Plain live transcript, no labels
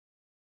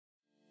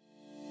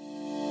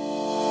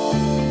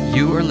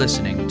You are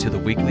listening to the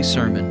weekly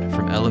sermon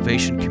from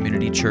Elevation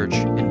Community Church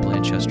in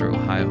Blanchester,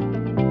 Ohio.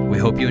 We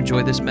hope you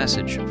enjoy this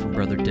message from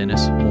Brother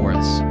Dennis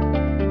Morris.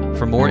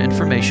 For more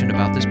information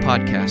about this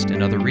podcast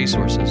and other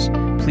resources,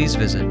 please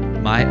visit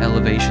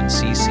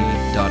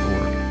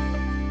myelevationcc.org.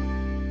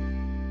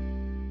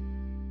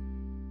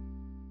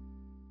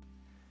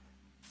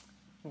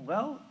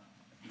 Well,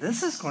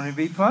 this is going to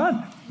be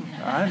fun.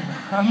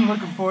 I'm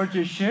looking forward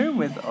to sharing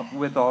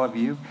with all of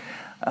you.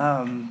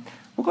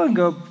 We're going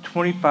to go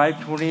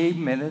 25, 28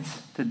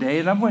 minutes today,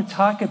 and I'm going to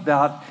talk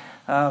about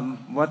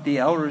what the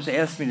elders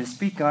asked me to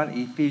speak on,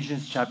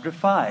 Ephesians chapter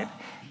 5.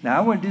 Now,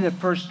 I want to do the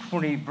first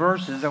 20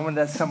 verses. I want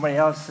to let somebody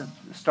else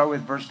start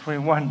with verse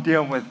 21,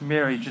 dealing with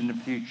marriage in the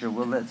future.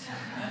 We'll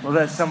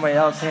let somebody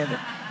else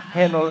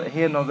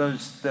handle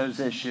those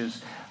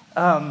issues.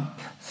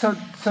 So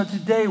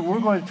today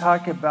we're going to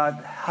talk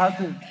about how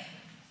to,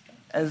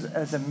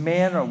 as a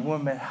man or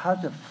woman, how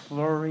to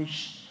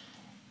flourish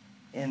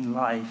in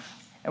life.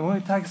 And we're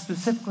going to talk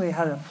specifically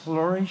how to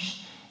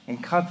flourish in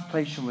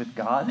contemplation with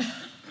God.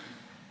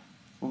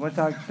 We're going to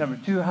talk, number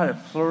 2, how to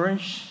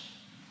flourish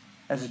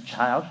as a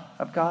child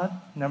of God.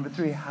 Number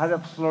 3, how to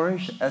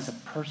flourish as a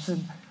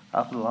person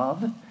of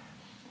love.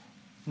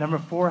 Number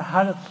 4,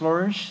 how to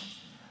flourish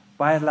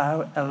by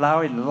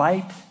allowing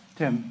light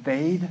to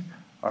invade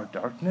our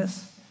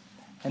darkness.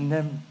 And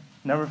then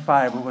number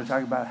 5, we're going to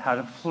talk about how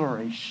to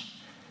flourish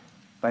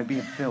by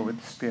being filled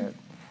with the Spirit.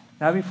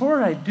 Now,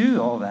 before I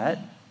do all that,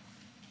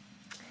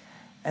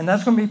 and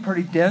that's going to be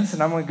pretty dense,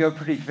 and I'm going to go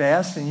pretty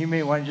fast, and you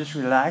may want to just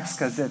relax,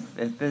 because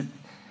if it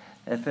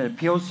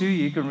appeals to you,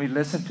 you can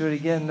re-listen to it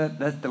again.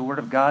 Let the Word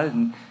of God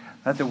and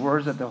let the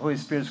words that the Holy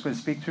Spirit is going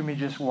to speak through me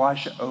just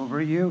wash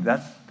over you.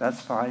 That's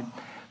fine.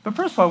 But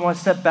first of all, I want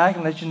to step back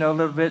and let you know a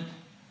little bit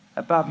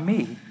about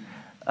me.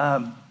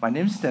 My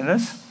name is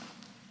Dennis.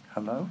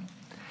 Hello.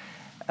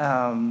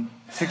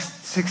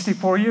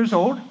 64 years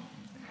old.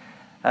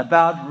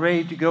 About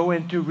ready to go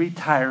into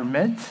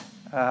retirement.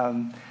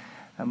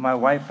 My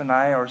wife and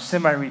I are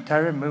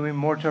semi-retired, moving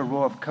more to a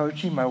role of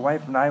coaching. My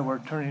wife and I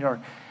were turning our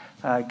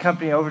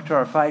company over to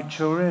our 5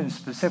 children, and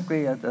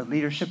specifically the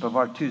leadership of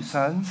our 2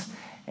 sons,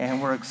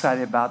 and we're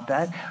excited about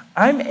that.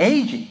 I'm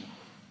aging.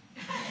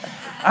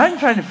 I'm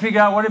trying to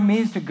figure out what it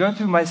means to go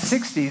through my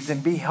 60s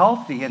and be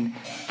healthy and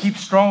keep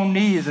strong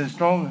knees and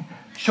strong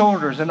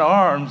shoulders and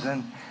arms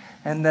and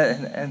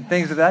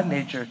things of that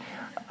nature.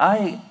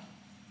 I'm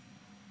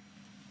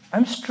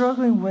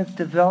struggling with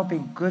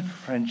developing good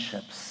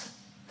friendships,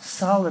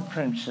 solid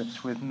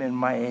friendships with men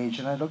my age,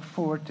 and I look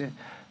forward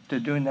to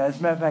doing that. As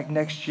a matter of fact,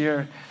 next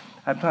year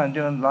I plan on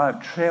doing a lot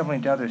of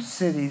traveling to other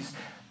cities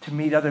to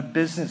meet other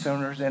business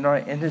owners in our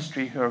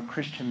industry who are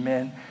Christian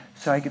men,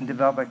 so I can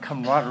develop a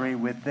camaraderie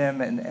with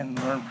them and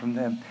learn from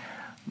them.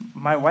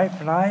 My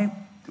wife and I,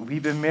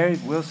 we've been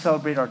married. We'll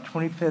celebrate our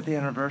 25th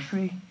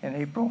anniversary in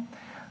April.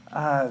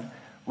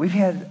 We've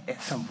had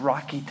some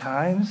rocky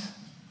times.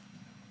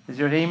 Is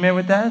there an amen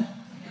with that?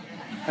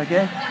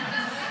 Okay.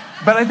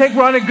 But I think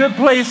we're on a good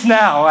place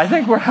now. I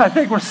think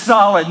we're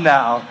solid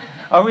now.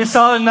 Are we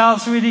solid now,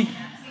 sweetie?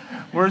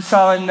 We're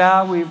solid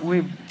now.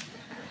 We've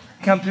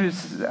come through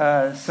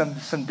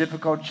some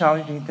difficult,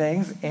 challenging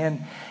things,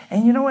 and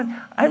you know what?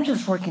 I'm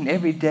just working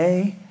every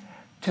day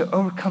to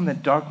overcome the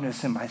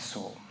darkness in my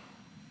soul.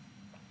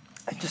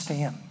 I just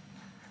am.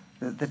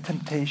 The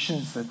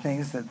temptations, the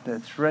things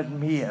that threaten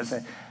me as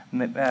a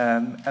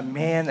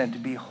man, and to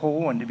be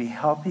whole and to be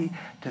healthy,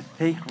 to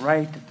think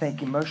right, to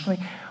think emotionally.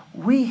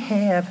 We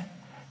have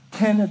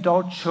 10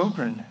 adult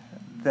children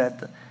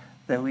that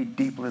we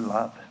deeply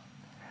love.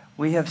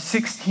 We have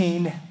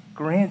 16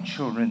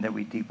 grandchildren that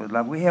we deeply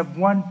love. We have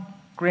 1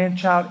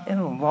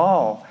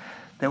 grandchild-in-law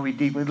that we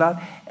deeply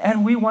love.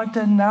 And we want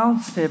to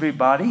announce to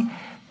everybody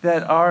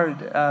that our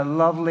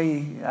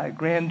lovely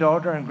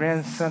granddaughter and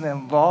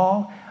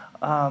grandson-in-law,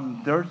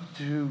 they're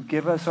to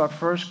give us our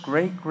first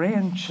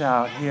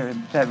great-grandchild here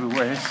in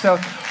February. So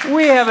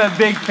we have a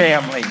big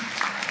family.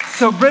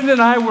 So Brenda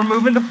and I, we're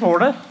moving to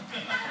Florida.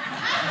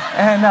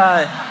 And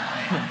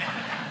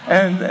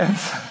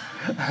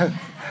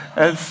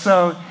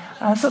so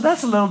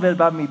that's a little bit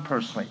about me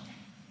personally.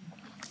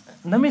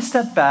 Let me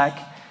step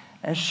back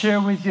and share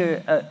with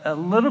you a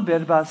little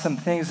bit about some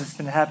things that's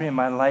been happening in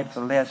my life for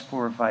the last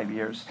 4 or 5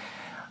 years.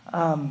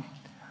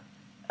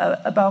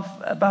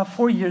 About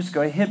 4 years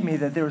ago, it hit me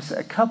that there was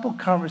a couple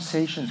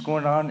conversations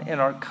going on in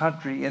our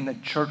country in the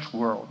church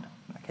world.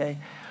 Okay,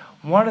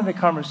 one of the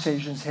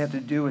conversations had to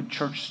do with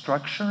church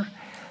structure.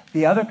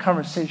 The other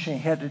conversation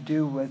had to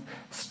do with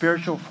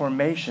spiritual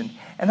formation.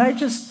 And I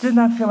just did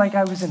not feel like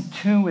I was in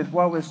tune with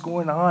what was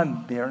going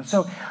on there. And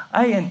so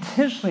I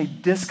intentionally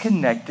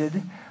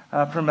disconnected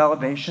from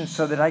Elevation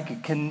so that I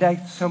could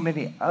connect so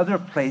many other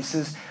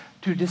places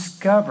to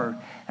discover.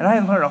 And I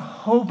learned a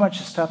whole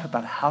bunch of stuff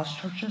about house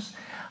churches.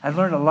 I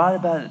learned a lot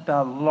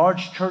about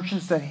large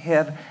churches that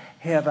have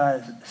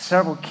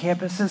several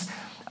campuses.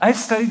 I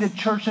studied a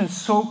church in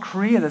Seoul,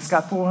 Korea that's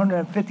got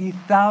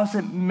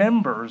 450,000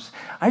 members.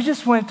 I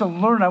just wanted to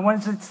learn. I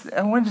wanted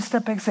to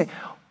step back and say,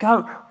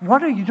 God,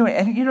 what are you doing?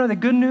 And you know, the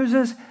good news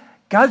is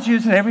God's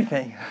using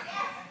everything.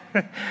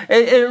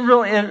 It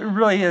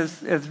really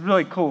is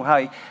really cool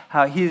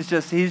how he's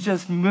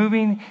just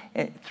moving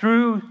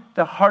through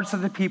the hearts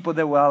of the people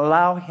that will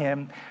allow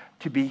him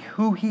to be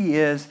who he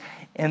is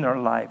in their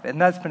life. And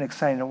that's been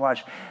exciting to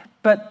watch.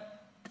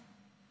 But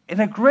in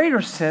a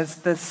greater sense,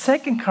 the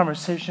second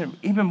conversation,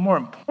 even more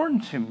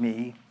important to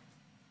me,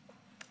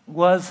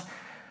 was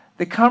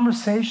the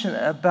conversation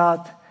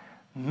about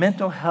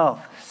mental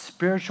health,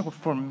 spiritual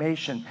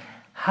formation,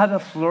 how to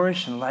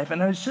flourish in life.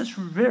 And I was just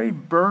very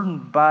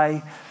burdened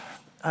by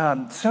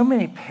so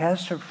many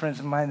pastor friends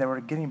of mine that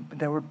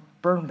were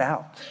burned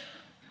out.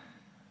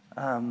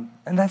 And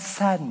that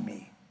saddened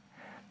me.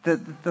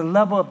 The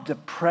level of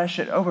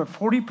depression, over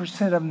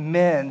 40% of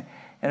men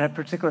in a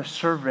particular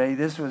survey,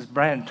 this was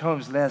Brian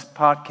Tome's last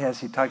podcast,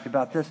 he talked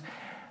about this,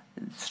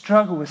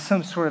 struggle with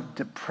some sort of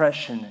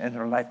depression in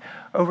their life.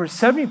 Over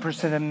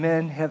 70% of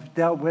men have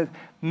dealt with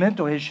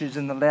mental issues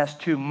in the last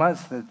 2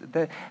 months.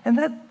 And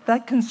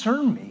that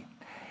concerned me.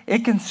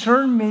 It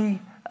concerned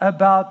me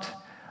about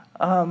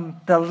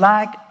the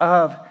lack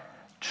of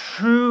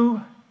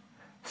true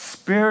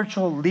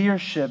spiritual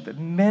leadership,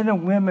 men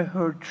and women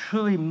who are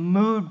truly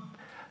moved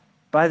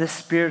by the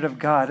Spirit of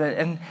God.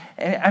 And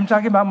I'm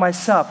talking about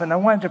myself, and I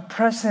wanted to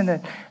press in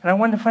and I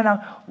wanted to find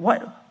out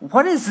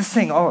what is this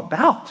thing all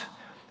about?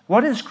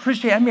 What is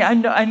Christianity? I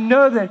mean, I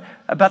know that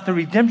about the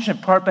redemption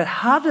part, but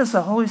how does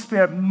the Holy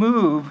Spirit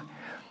move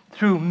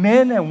through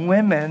men and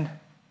women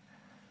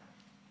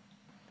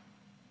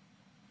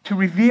to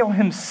reveal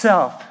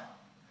himself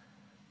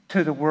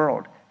to the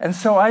world? And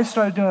so I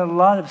started doing a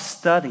lot of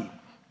study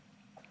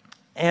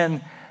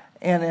and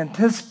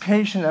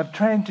anticipation of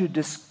trying to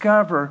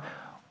discover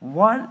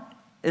what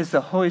is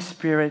the Holy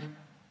Spirit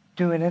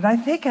doing. And I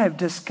think I've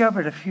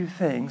discovered a few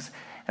things,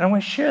 and I'm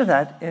going to share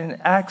that in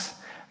I'm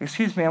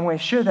going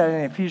to share that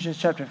in Ephesians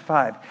chapter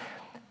 5.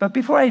 But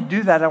before I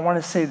do that, I want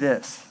to say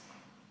this.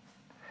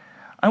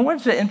 I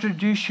want to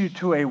introduce you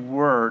to a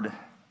word,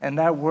 and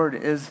that word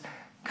is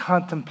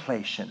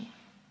contemplation.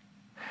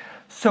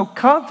 So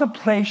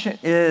contemplation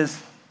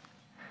is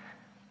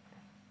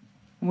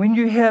when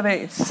you have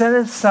set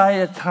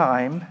aside a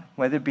time,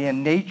 whether it be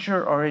in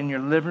nature or in your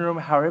living room,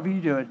 however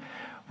you do it,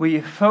 where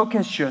you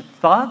focus your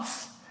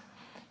thoughts,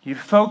 you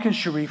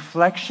focus your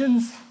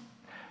reflections,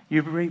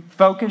 you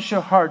focus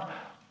your heart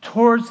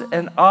towards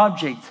an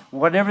object,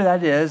 whatever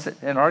that is.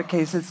 In our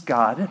case, it's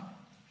God.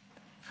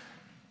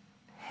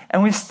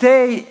 And we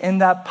stay in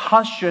that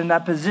posture, in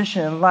that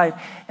position in life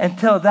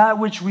until that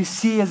which we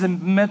see as a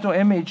mental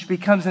image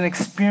becomes an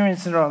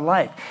experience in our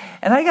life.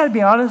 And I got to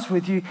be honest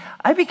with you,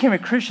 I became a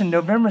Christian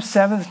November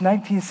 7th,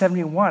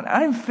 1971.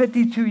 I'm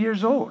 52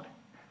 years old.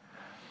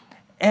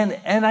 And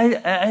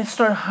I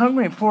started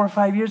hungering 4 or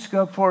 5 years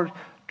ago for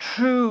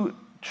true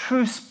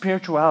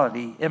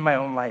spirituality in my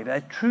own life, a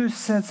true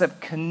sense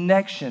of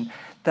connection,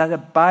 that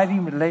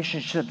abiding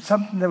relationship,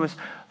 something that was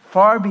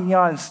far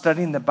beyond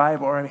studying the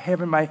Bible or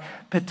having my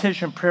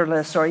petition prayer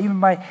list or even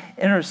my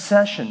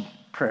intercession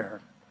prayer.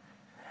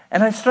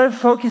 And I started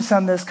focusing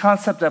on this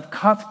concept of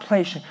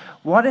contemplation,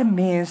 what it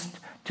means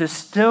to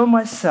still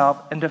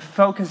myself and to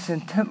focus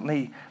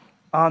intently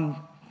on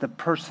the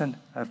person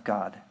of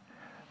God.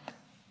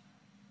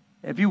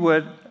 If you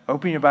would,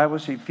 open your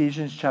Bibles to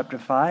Ephesians chapter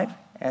 5,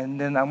 and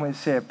then I'm going to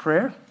say a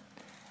prayer,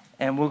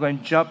 and we're going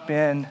to jump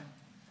in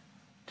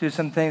to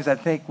some things I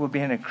think will be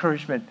an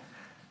encouragement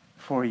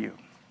for you.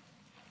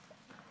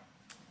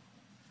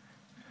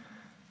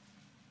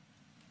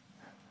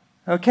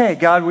 Okay,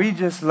 God, we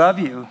just love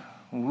you.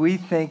 We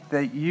think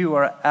that you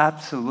are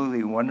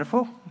absolutely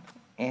wonderful,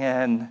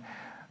 and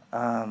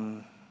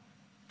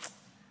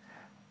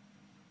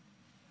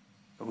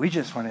we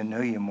just want to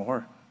know you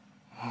more.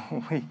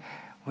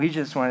 We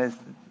just want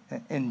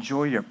to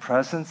enjoy your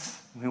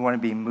presence. We want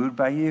to be moved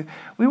by you.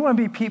 We want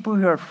to be people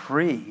who are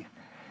free,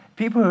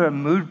 people who are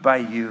moved by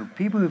you,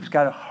 people who've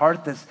got a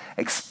heart that's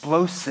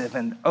explosive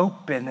and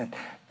open and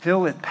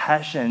filled with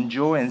passion and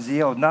joy and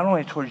zeal, not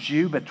only towards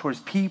you, but towards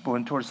people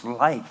and towards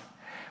life.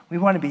 We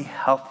want to be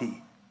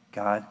healthy,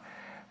 God.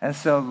 And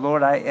so,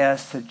 Lord, I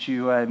ask that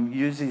you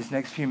use these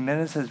next few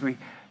minutes as we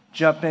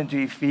jump into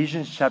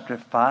Ephesians chapter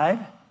 5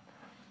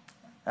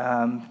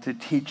 to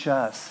teach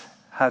us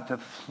how to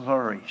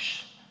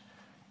flourish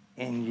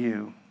in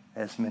you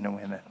as men and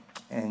women.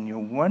 In your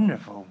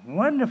wonderful,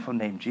 wonderful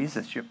name,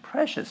 Jesus, your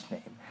precious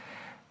name,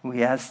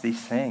 we ask these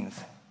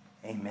things.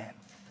 Amen.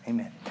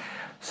 Amen.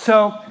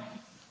 So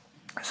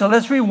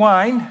let's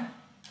rewind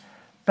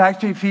back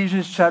to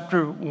Ephesians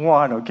chapter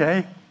 1,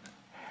 okay?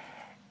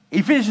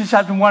 Ephesians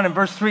chapter 1 and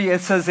verse 3,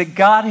 it says that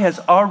God has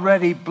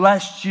already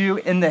blessed you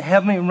in the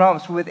heavenly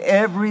realms with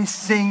every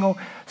single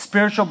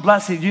spiritual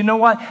blessing. You know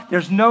what?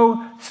 There's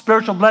no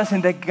spiritual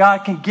blessing that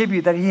God can give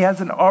you that he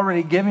hasn't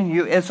already given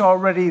you. It's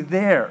already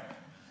there.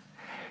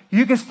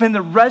 You can spend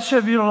the rest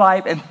of your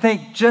life and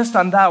think just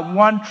on that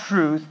one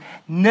truth,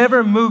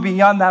 never move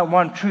beyond that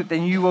one truth,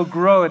 and you will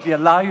grow if you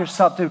allow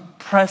yourself to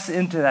press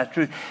into that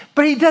truth.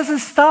 But he doesn't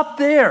stop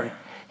there.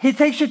 He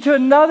takes you to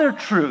another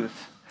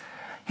truth.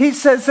 He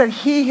says that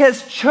he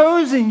has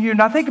chosen you.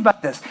 Now think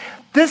about this.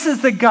 This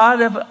is the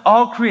God of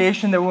all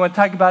creation that we want to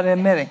talk about in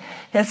a minute.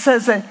 It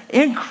says that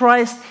in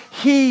Christ,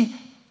 he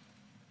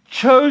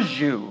chose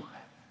you.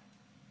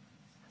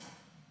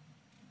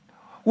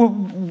 Well,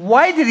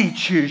 why did he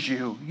choose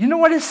you? You know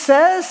what it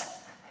says?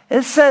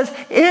 It says,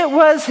 it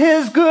was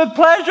his good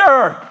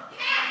pleasure.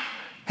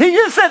 He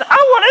just said, I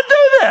want to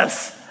do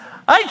this.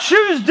 I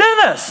choose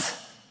Dennis.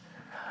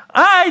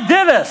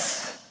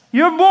 Dennis.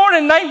 You were born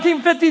in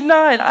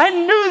 1959. I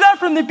knew that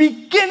from the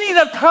beginning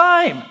of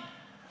time.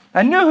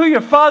 I knew who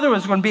your father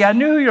was going to be. I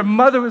knew who your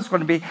mother was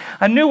going to be.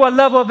 I knew what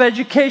level of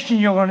education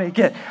you were going to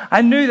get.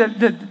 I knew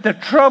the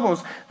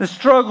troubles, the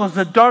struggles,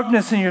 the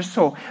darkness in your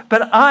soul.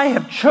 But I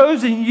have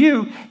chosen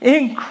you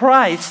in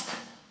Christ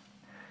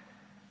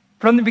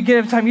from the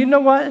beginning of time. You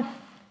know what?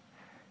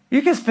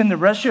 You can spend the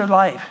rest of your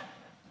life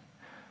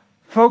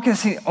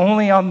focusing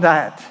only on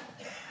that.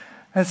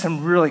 And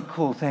some really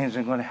cool things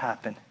are going to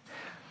happen.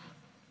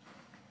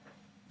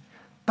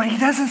 But he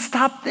doesn't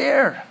stop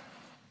there.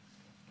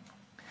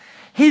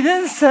 He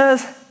then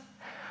says,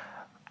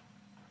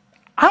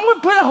 I'm going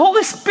to put the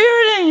Holy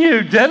Spirit in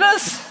you,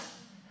 Dennis.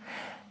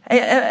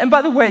 And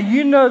by the way,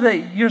 you know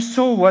that your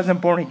soul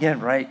wasn't born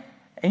again, right?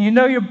 And you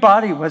know your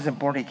body wasn't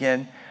born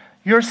again.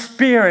 Your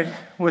spirit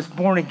was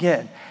born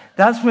again.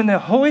 That's when the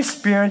Holy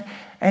Spirit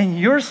and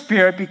your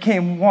spirit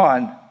became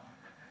one.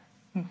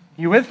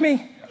 You with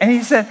me? And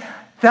he said,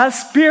 that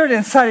spirit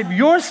inside of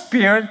your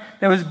spirit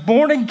that was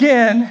born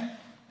again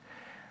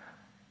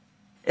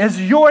is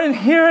your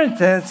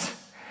inheritance,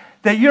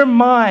 that you're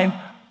mine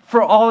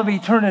for all of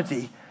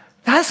eternity.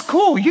 That's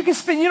cool. You can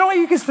spend, you know what?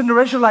 You can spend the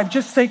rest of your life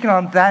just thinking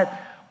on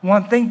that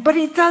one thing, but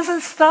he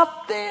doesn't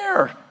stop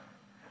there.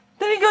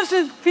 Then he goes to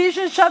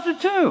Ephesians chapter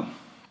 2.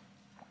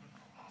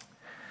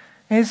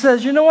 And he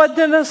says, you know what,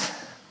 Dennis?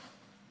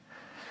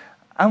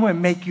 I'm going to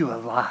make you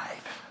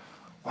alive.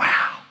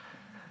 Wow.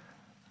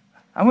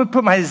 I'm going to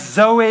put my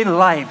Zoe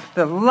life,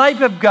 the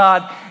life of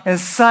God,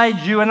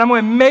 inside you, and I'm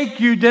going to make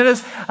you,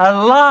 Dennis,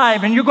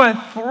 alive, and you're going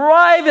to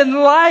thrive in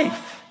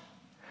life.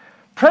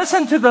 Press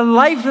into the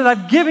life that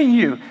I've given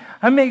you.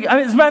 As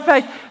a matter of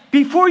fact,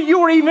 before you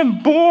were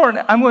even born,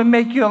 I'm going to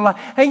make you alive.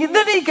 And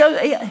then he goes,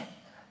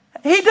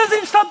 he doesn't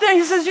even stop there.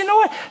 He says, you know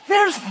what?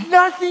 There's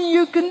nothing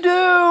you can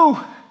do.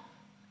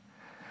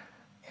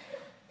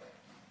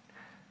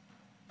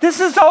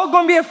 This is all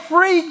going to be a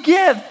free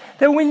gift.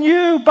 That when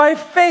you, by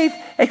faith,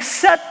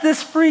 accept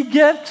this free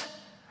gift,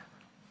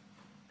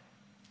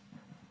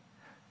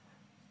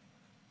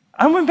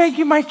 I'm going to make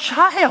you my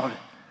child.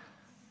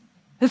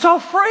 It's all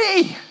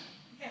free.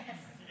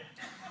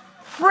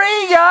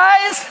 Free,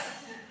 guys.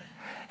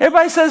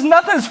 Everybody says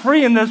nothing's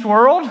free in this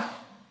world.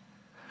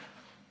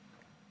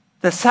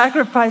 The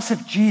sacrifice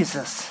of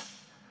Jesus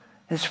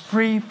is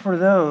free for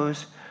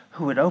those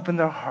who would open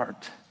their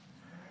heart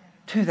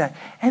to that.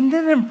 And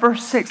then in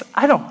verse 6,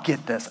 I don't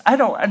get this. I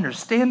don't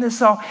understand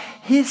this all.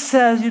 He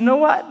says, you know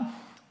what?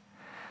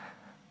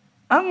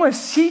 I'm going to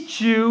seat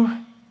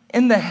you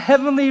in the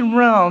heavenly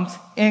realms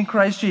in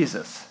Christ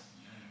Jesus.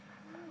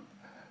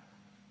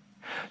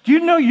 Do you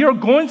know you're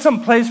going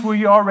someplace where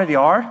you already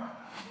are?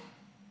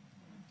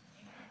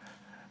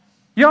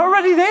 You're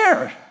already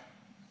there.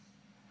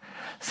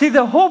 See,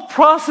 the whole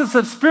process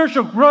of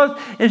spiritual growth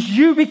is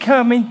you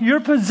becoming your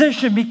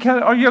position,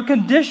 or your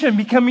condition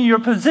becoming your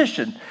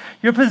position.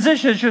 Your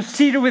position is you're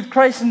seated with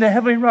Christ in the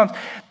heavenly realms.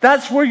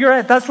 That's where you're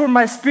at. That's where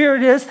my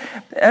spirit is,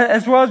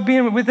 as well as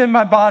being within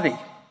my body.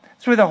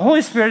 That's where the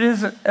Holy Spirit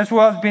is, as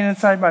well as being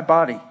inside my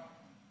body.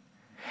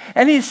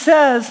 And he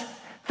says,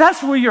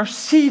 that's where you're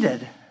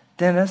seated,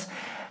 Dennis.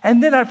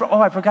 And then I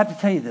forgot to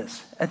tell you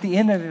this. At the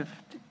end of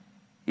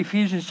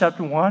Ephesians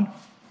chapter 1,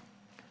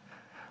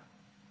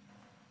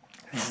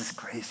 this is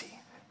crazy.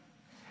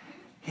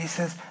 He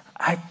says,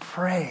 I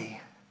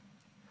pray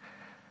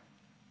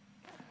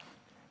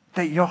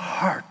that your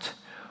heart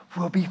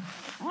will be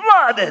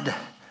flooded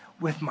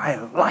with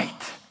my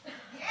light.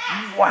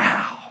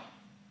 Wow.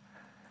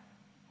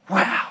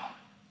 Wow.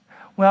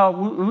 Well,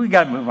 we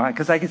got to move on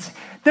because I can see.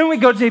 Then we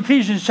go to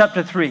Ephesians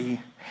chapter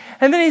 3.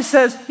 And then he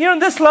says, you know,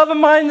 this love of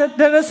mine,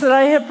 Dennis, that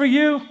I have for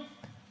you,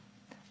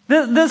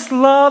 this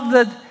love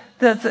that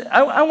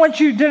I want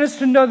you, Dennis,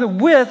 to know the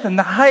width and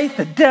the height,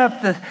 the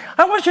depth.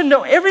 I want you to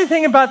know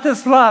everything about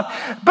this love.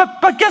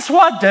 But guess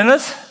what,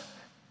 Dennis?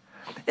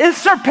 It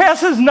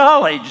surpasses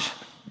knowledge.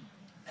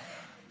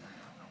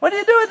 What do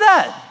you do with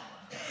that?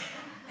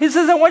 He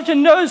says, I want you to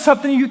know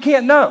something you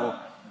can't know,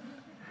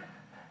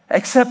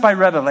 except by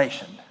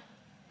revelation.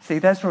 See,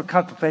 that's where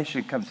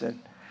contemplation comes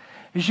in.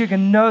 Is you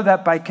can know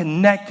that by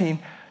connecting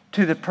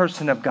to the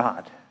person of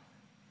God.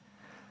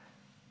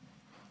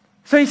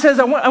 So he says,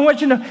 I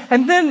want you to know.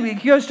 And then he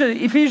goes to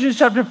Ephesians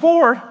chapter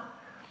 4,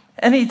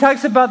 and he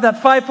talks about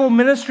that fivefold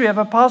ministry of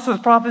apostles,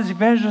 prophets,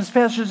 evangelists,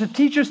 pastors, and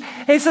teachers.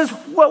 And he says,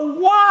 well,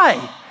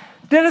 why?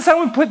 Dennis, I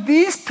would put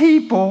these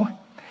people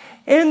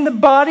in the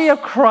body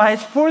of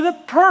Christ for the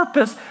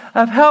purpose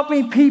of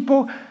helping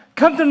people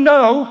come to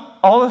know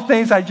all the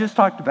things I just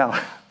talked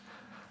about.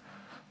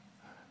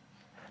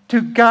 To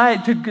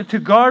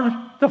guard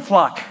the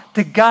flock.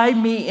 to guide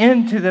me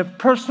into the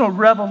personal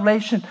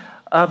revelation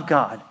of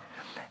God.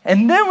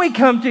 And then we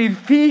come to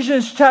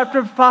Ephesians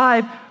chapter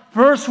 5,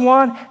 verse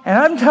 1, and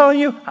I'm telling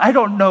you, I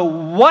don't know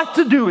what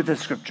to do with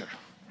this scripture.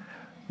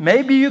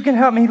 Maybe you can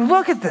help me.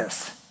 Look at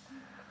this.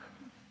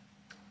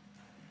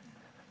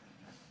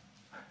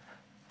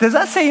 Does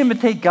that say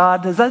imitate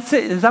God? Is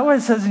that what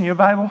it says in your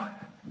Bible?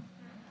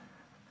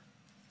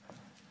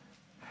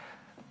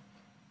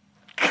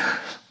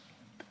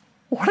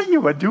 What are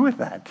you going to do with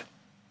that?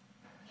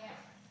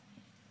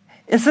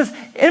 It says,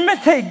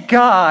 imitate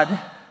God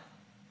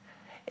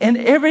in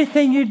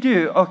everything you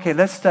do. Okay,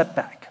 let's step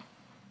back.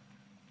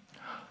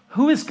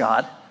 Who is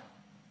God?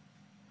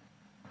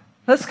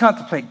 Let's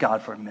contemplate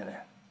God for a minute,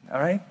 all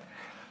right?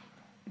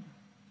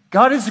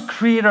 God is the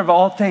creator of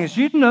all things.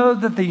 You know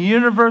that the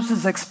universe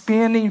is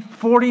expanding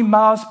 40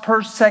 miles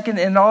per second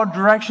in all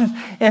directions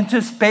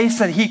into space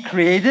that he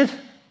created?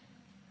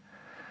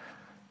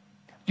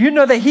 Do you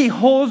know that he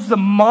holds the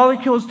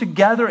molecules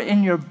together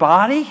in your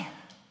body?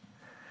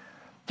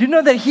 Do you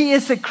know that he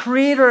is the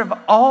creator of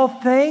all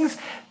things?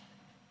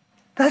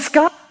 That's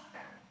God.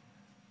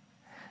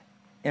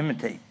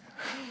 Imitate.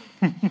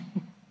 Do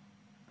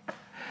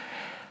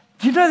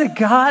you know that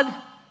God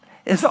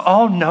is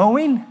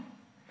all-knowing?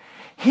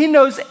 He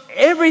knows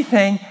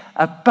everything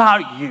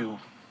about you.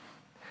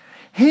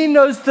 He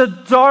knows the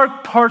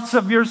dark parts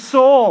of your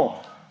soul.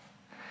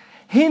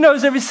 He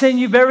knows every sin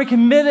you've ever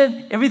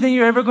committed, everything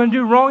you're ever going to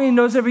do wrong. He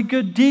knows every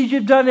good deed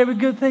you've done, every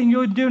good thing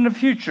you'll do in the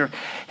future.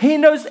 He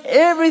knows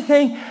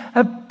everything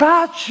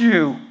about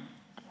you.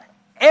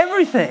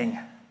 Everything.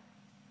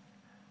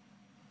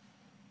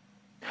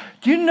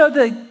 Do you know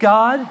that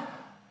God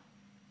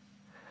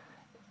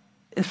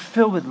is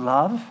filled with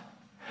love?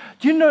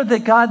 Do you know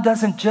that God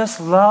doesn't just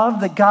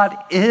love, that God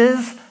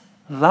is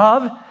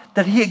love,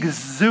 that he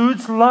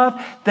exudes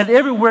love, that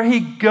everywhere he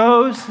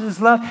goes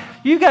is love?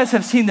 You guys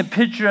have seen the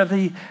picture of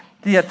the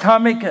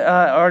atomic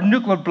or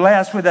nuclear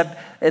blast where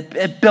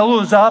it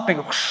billows up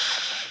and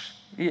goes.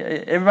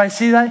 Everybody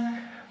see that?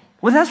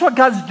 Well, that's what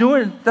God's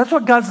doing. That's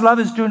what God's love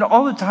is doing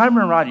all the time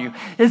around you.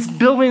 It's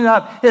building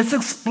up. It's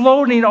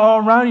exploding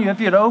all around you if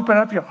you'd open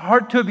up your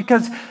heart to it,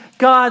 because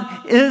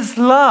God is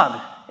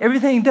love.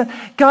 Everything he does.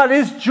 God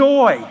is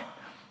joy.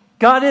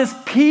 God is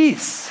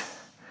peace.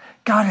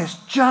 God is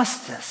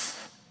justice.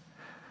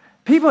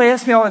 People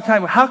ask me all the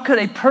time, how could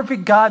a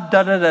perfect God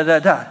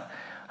da-da-da-da-da?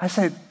 I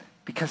say,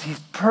 because he's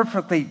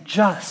perfectly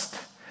just.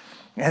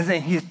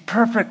 And he's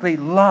perfectly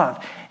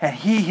loved. And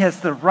he has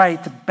the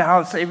right to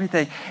balance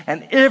everything.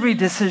 And every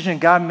decision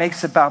God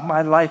makes about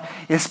my life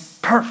is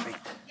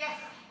perfect. Yes.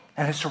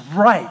 And it's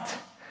right.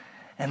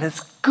 And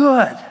it's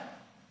good.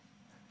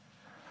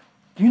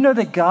 Do you know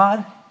that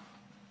God,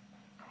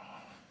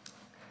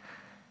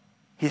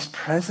 he's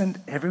present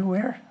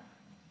everywhere?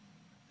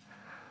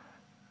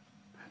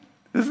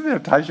 Isn't there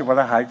times you want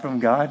to hide from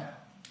God?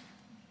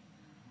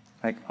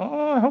 Like,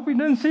 oh, I hope he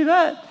didn't see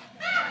that.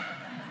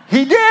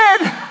 He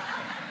did.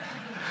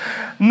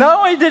 Not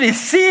only did he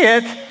see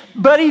it,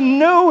 but he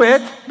knew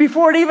it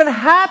before it even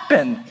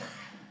happened.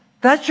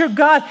 That's your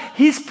God.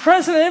 He's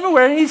present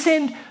everywhere. And he's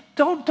saying,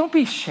 don't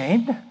be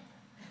ashamed.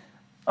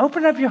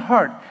 Open up your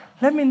heart.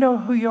 Let me know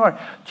who you are.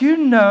 Do you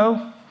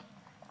know,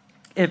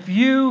 if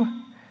you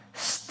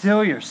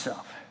still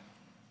yourself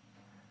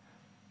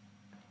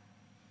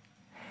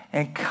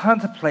and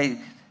contemplate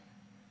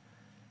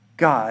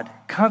God,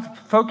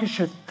 focus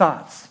your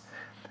thoughts,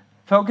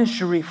 focus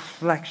your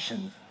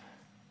reflections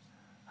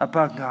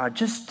about God,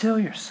 just still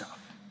yourself.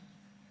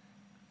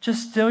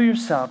 Just still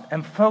yourself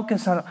and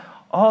focus on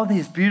all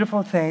these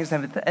beautiful things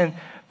and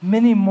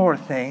many more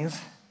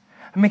things.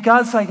 I mean,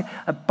 God's like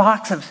a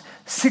box of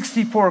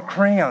 64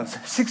 crayons,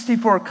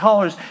 64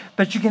 colors,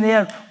 but you can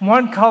add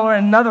one color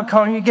and another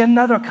color, and you get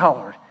another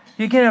color.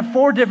 You can have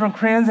 4 different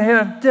crayons and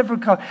have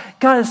different colors.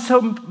 God is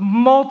so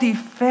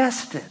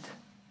multifaceted.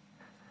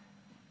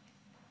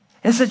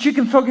 It's that you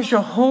can focus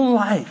your whole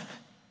life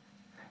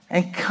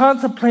and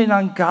contemplate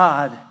on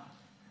God.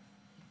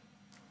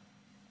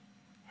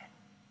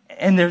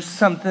 And there's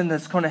something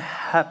that's going to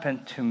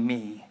happen to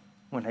me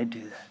when I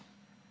do that.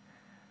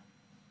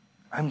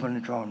 I'm going to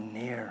draw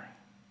near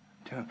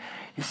to him.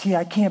 You see,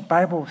 I can't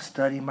Bible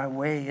study my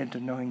way into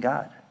knowing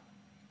God.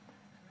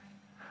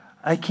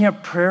 I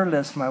can't prayer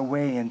list my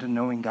way into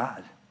knowing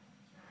God.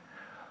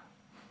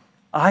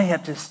 I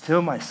have to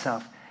still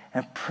myself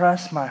and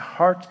press my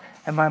heart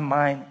and my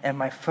mind and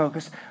my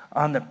focus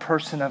on the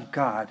person of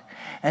God.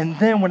 And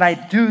then when I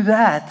do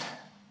that,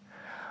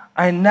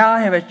 I now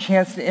have a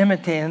chance to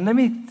imitate. And let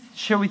me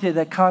share with you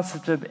that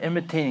concept of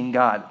imitating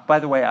God. By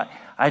the way,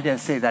 I didn't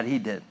say that, he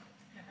did.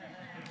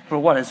 For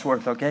what it's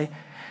worth, okay?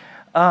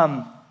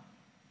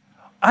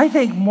 I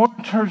think more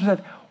in terms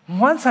of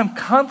once I'm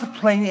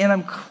contemplating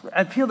and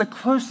I feel the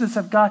closeness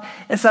of God,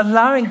 it's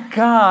allowing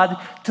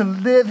God to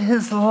live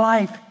his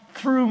life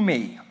through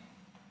me.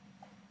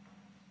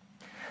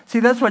 See,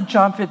 that's what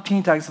John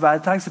 15 talks about.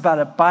 It talks about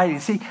abiding.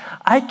 See,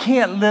 I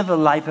can't live a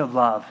life of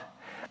love,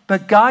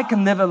 but God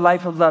can live a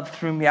life of love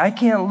through me. I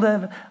can't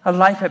live a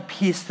life of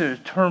peace through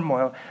the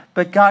turmoil,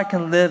 but God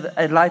can live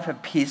a life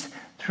of peace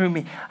through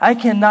me. I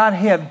cannot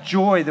have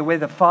joy the way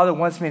the Father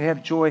wants me to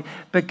have joy,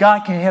 but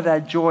God can have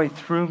that joy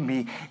through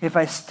me if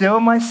I still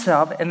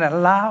myself and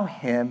allow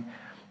him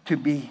to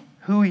be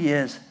who he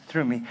is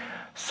through me.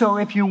 So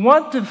if you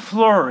want to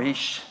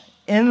flourish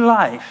in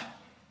life,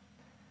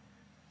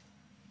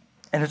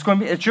 and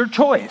it's your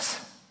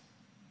choice,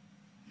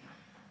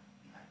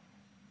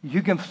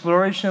 you can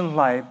flourish in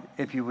life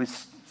if you would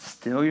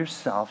still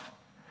yourself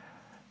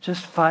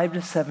just 5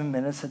 to 7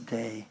 minutes a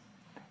day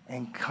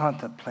and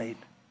contemplate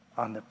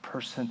on the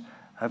person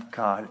of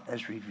God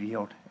as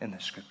revealed in the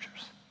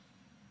Scriptures.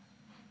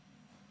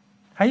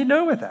 How you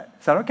doing with that?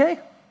 Is that okay?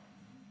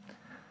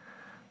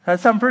 That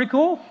sound pretty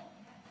cool?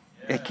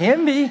 Yeah. It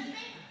can be.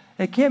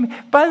 It can be.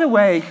 By the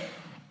way,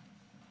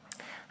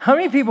 how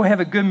many people have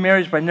a good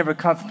marriage by never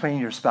contemplating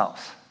your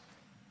spouse?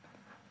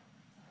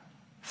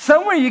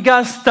 Somewhere you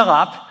got to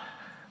stop,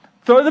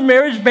 throw the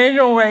marriage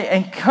manual away,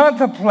 and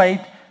contemplate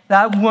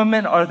that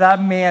woman or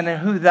that man and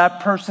who that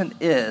person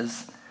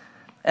is,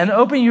 and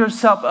open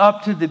yourself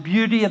up to the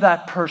beauty of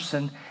that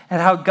person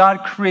and how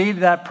God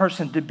created that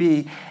person to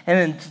be.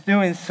 And in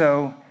doing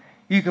so,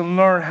 you can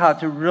learn how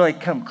to really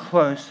come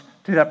close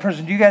to that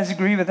person. Do you guys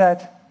agree with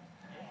that?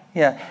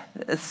 Yeah,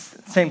 it's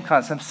the same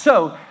concept.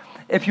 So,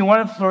 if you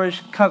want to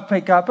flourish,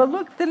 contemplate God. But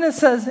look, then it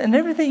says, in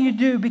everything you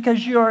do,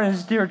 because you are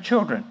his dear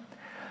children.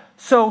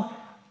 So,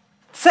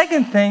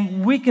 second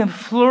thing, we can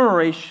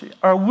flourish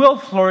or will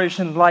flourish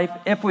in life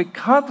if we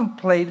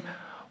contemplate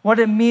what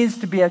it means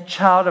to be a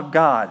child of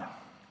God.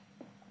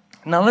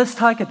 Now, let's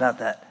talk about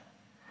that.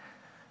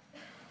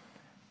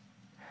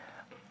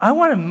 I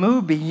want to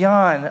move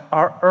beyond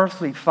our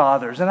earthly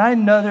fathers. And I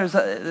know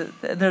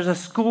there's a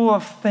school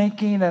of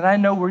thinking, and I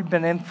know we've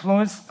been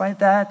influenced by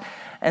that,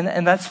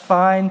 and that's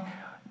fine.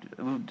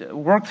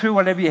 Work through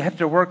whatever you have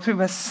to work through.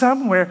 But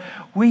somewhere,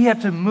 we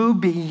have to move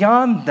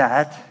beyond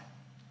that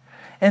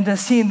and to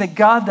seeing the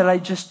God that I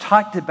just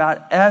talked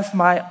about as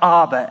my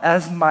Abba,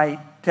 as my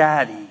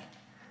daddy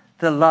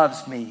that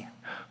loves me,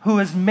 who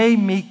has made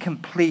me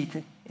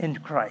complete in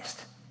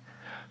Christ,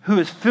 who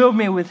has filled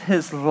me with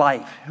his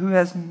life, who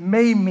has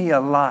made me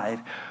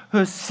alive, who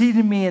has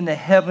seated me in the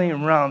heavenly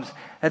realms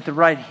at his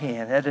right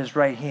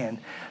hand.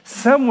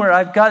 Somewhere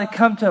I've got to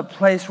come to a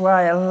place where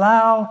I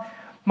allow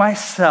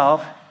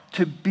myself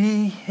to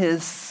be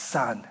his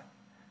son,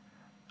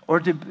 or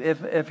to,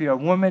 if you're a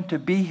woman, to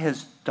be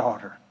his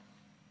daughter.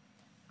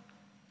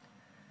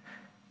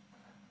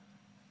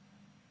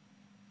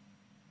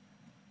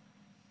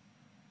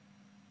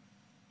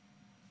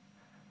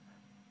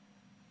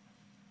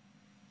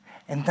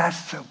 And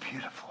that's so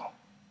beautiful.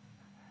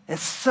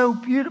 It's so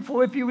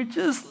beautiful if you would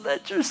just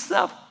let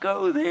yourself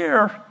go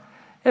there.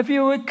 If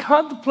you would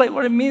contemplate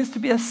what it means to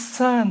be a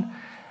son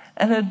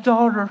and a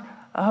daughter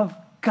of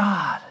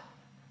God.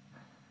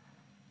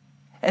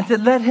 And to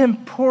let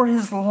him pour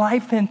his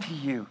life into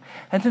you.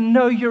 And to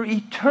know you're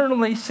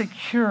eternally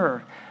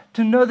secure.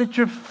 To know that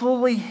you're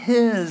fully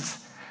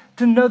his.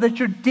 To know that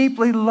you're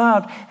deeply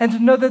loved. And to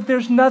know that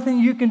there's nothing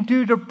you can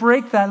do to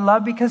break that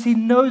love, because he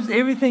knows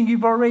everything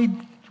you've already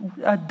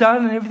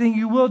done and everything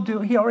you will do.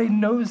 He already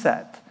knows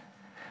that.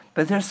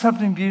 But there's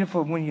something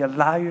beautiful when you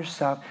allow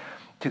yourself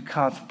to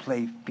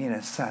contemplate being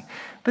a son.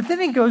 But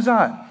then he goes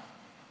on.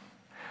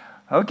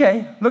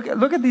 Okay, look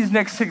at these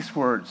next 6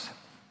 words.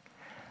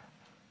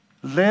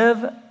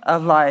 Live a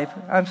life.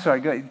 I'm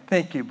sorry, go ahead.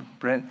 Thank you,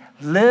 Brent.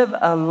 Live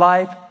a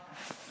life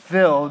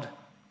filled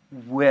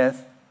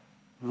with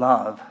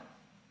love.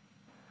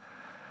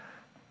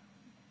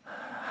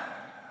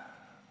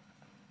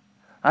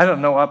 I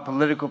don't know what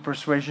political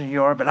persuasion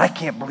you are, but I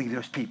can't believe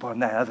those people on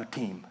that other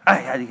team.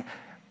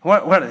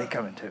 What are they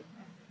coming to?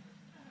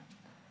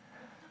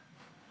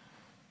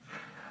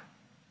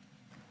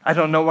 I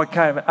don't know what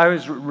kind of... I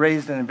was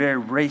raised in a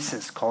very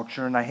racist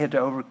culture, and I had to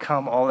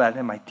overcome all that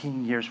in my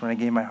teen years when I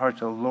gave my heart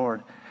to the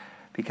Lord,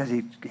 because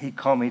he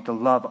called me to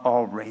love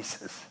all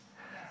races.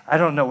 I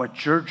don't know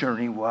what your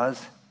journey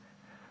was,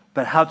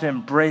 but how to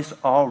embrace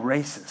all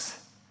races.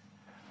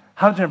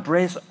 How to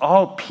embrace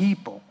all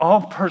people,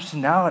 all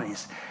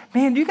personalities.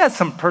 Man, you got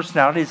some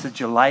personalities that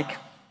you like.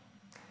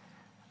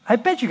 I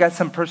bet you got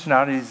some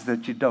personalities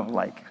that you don't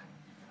like.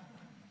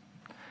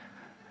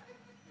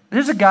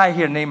 There's a guy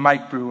here named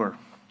Mike Brewer.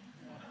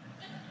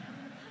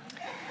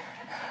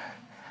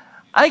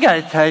 I got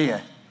to tell you,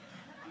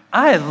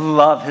 I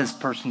love his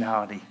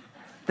personality.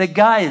 The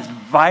guy is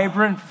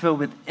vibrant, filled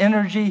with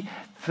energy,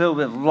 filled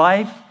with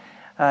life.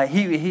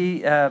 He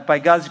by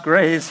God's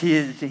grace,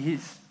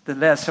 he's the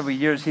last several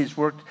years, he's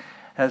worked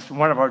as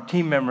one of our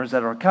team members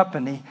at our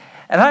company.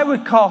 And I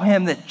would call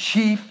him the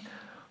chief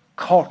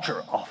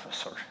culture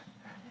officer,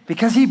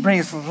 because he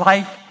brings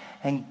life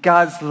and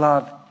God's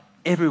love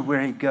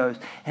everywhere he goes.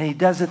 And he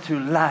does it through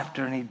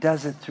laughter, and he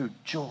does it through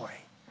joy.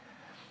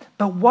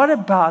 But what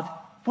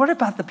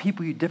about the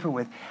people you differ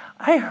with?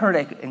 I heard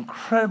an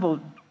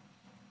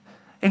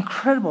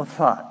incredible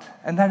thought,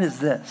 and that is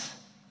this.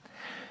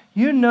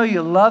 You know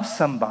you love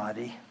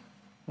somebody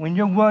when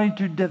you're willing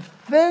to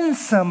defend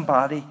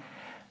somebody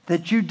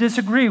that you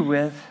disagree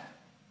with,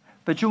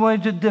 but you're willing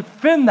to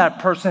defend that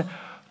person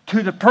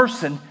to the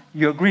person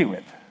you agree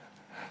with.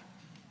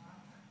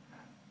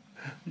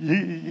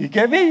 You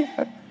get me?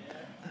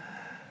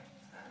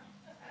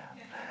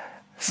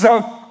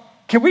 So,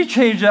 can we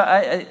change,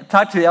 I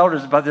talked to the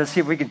elders about this, see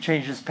if we can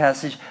change this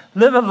passage.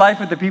 Live a life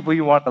with the people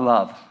you want to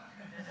love.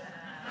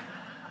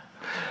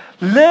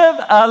 Live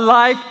a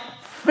life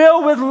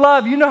filled with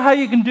love. You know how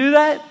you can do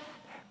that?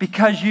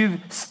 Because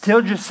you've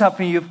stilled yourself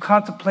and you've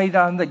contemplated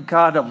on the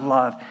God of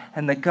love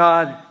and the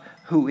God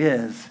who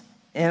is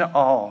in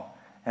all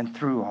and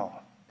through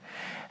all.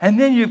 And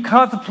then you've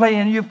contemplated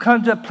and you've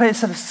come to a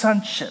place of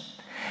sonship.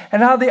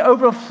 And out of the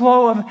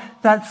overflow of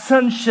that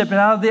sonship and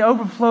out of the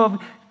overflow of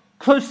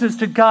closeness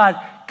to God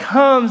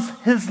comes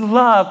his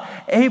love,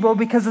 able,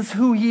 because it's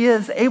who he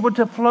is, able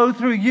to flow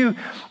through you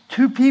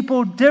to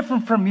people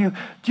different from you.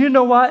 Do you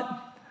know what?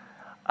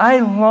 I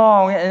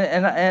long,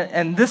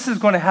 and this is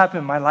going to happen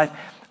in my life,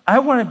 I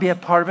want to be a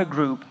part of a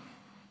group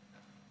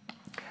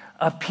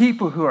of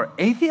people who are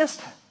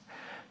atheists,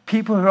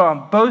 people who are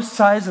on both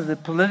sides of the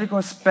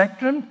political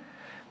spectrum,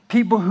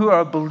 people who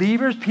are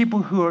believers,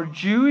 people who are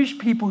Jewish,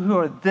 people who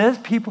are this,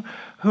 people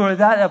who are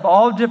that, of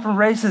all different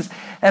races.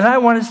 And I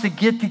want us to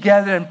get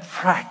together and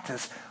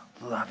practice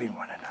loving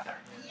one another.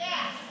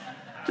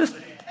 Yes.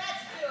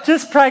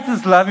 Just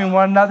practice loving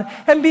one another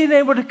and being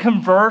able to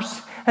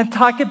converse and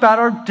talk about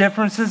our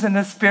differences in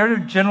the spirit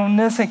of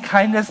gentleness and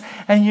kindness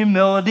and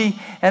humility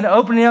and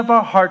opening up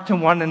our heart to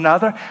one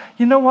another.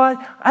 You know what?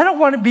 I don't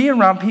want to be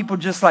around people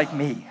just like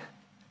me.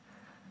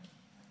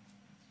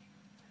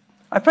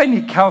 I probably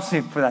need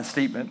counseling for that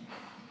statement.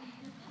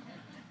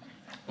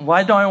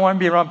 Why don't I want to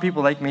be around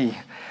people like me?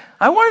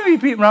 I want to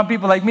be around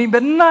people like me,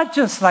 but not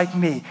just like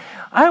me.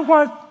 I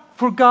want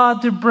for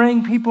God to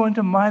bring people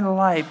into my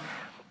life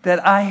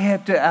that I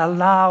have to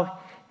allow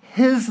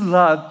his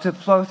love to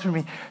flow through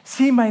me.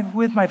 See,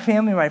 with my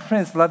family, my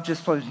friends, love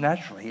just flows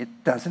naturally,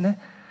 doesn't it?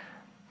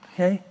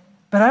 Okay?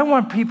 But I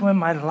want people in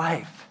my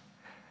life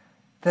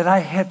that I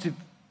have to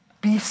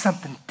be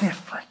something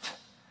different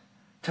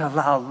to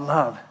allow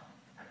love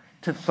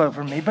to flow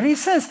from me. But he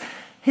says,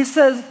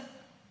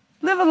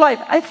 live a life.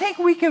 I think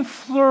we can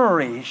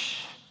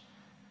flourish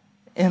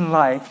in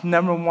life,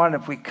 number one,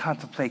 if we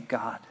contemplate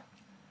God.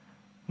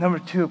 Number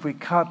two, if we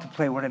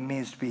contemplate what it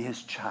means to be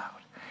his child.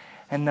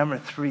 And number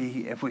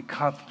three, if we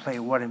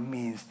contemplate what it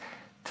means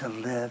to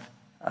live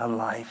a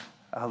life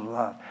of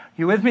love.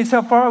 You with me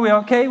so far? Are we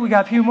okay? We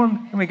got a few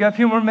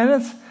more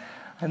minutes?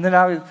 And then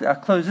I'll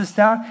close this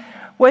down.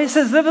 Well, he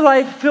says, live a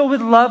life filled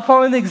with love,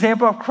 following the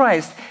example of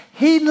Christ.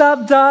 He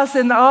loved us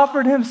and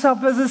offered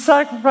himself as a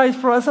sacrifice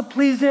for us, a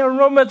pleasing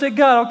aroma to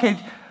God. Okay,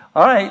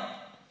 all right.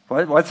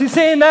 What's he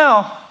saying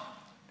now?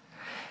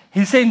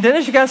 He's saying,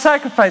 Dennis, you got to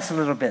sacrifice a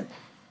little bit.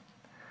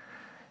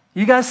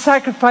 You got to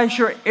sacrifice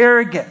your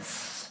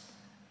arrogance,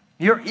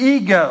 your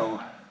ego,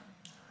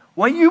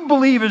 what you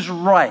believe is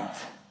right.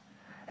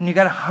 And you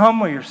got to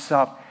humble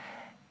yourself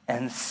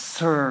and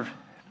serve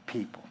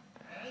people.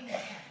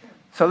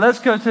 So let's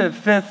go to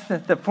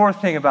the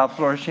fourth thing about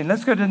flourishing.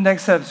 Let's go to the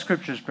next set of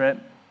scriptures,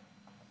 Brent.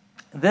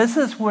 This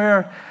is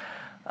where,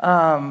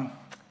 how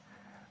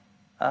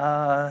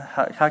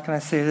can I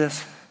say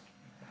this?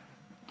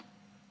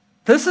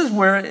 This is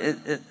where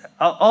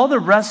all the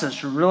rest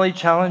is really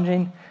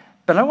challenging,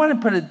 but I want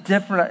you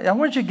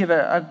to give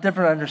a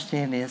different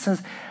understanding. It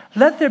says,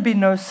 let there be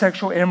no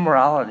sexual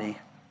immorality.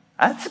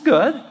 That's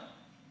good.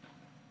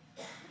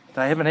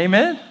 Do I have an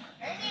amen?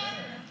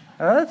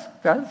 Amen.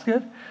 That's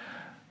good.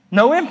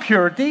 No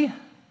impurity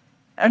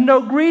and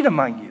no greed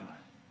among you.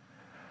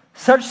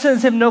 Such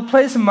sins have no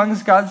place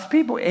amongst God's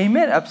people.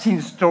 Amen.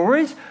 Obscene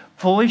stories,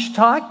 foolish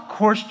talk,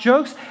 coarse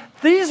jokes,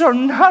 these are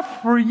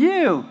not for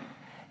you.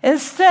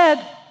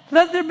 Instead,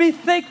 let there be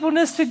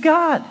thankfulness to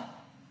God.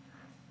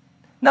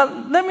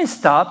 Now, let me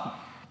stop.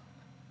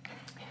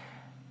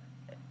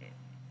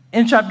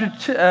 In chapter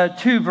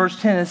 2, verse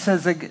 10, it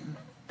says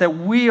that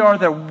we are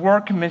the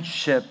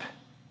workmanship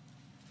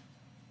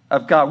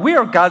of God. We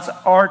are God's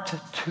art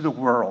to the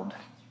world.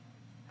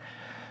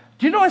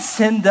 Do you know what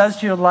sin does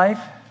to your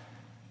life?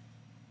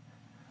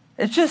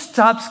 It just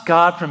stops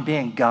God from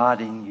being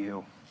God in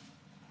you.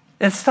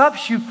 It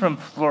stops you from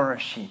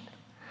flourishing.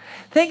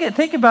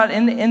 Think about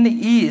in the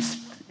East,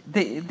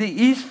 the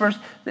East first.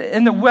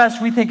 In the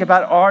West, we think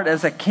about art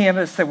as a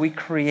canvas that we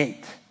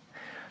create.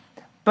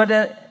 But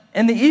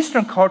in the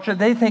Eastern culture,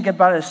 they think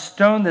about a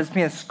stone that's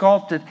being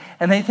sculpted,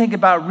 and they think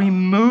about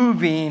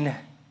removing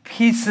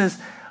pieces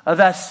of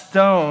that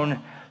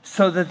stone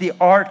so that the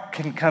art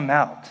can come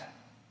out.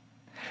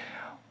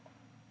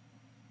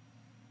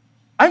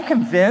 I'm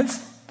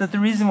convinced that the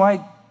reason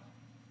why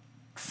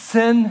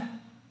sin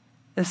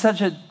is such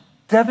a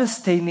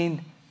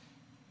devastating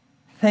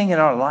thing in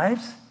our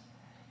lives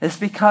is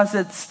because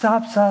it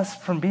stops us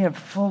from being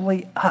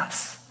fully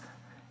us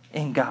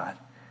in God.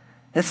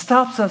 It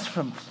stops us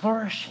from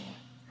flourishing.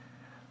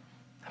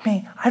 I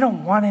mean, I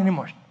don't want any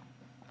more shame.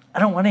 I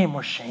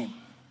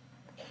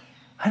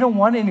don't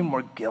want any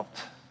more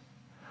guilt.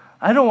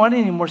 I don't want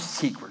any more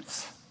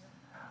secrets.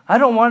 I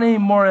don't want any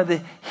more of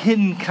the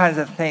hidden kinds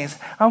of things.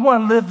 I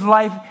want to live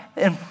life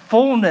in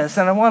fullness,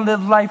 and I want to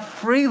live life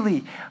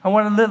freely. I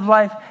want to live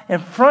life in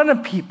front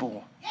of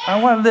people.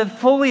 I want to live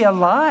fully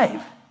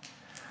alive.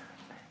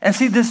 And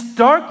see, this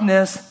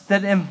darkness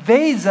that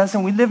invades us,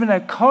 and we live in a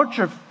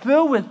culture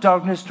filled with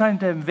darkness trying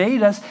to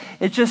invade us,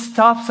 it just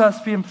stops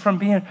us from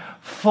being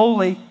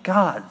fully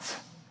God's.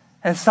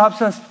 And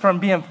stops us from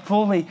being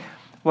fully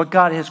what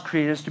God has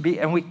created us to be,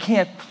 and we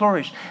can't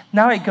flourish.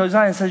 Now it goes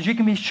on and says, you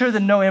can be sure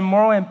that no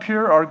immoral,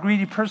 impure, or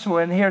greedy person will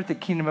inherit the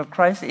kingdom of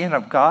Christ and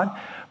of God.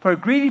 For a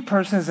greedy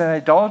person is an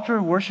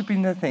idolater,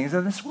 worshiping the things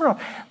of this world.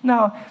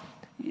 Now,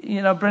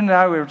 Brenda and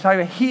I, we were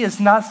talking about, he is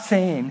not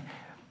saying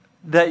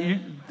that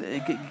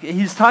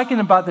he's talking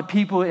about the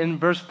people in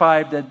verse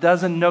 5 that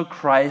doesn't know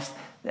Christ,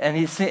 and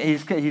he's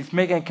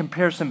making a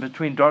comparison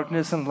between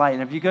darkness and light.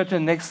 And if you go to the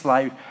next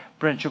slide,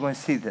 Brent, you're going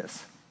to see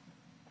this.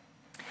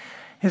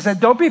 He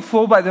said, don't be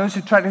fooled by those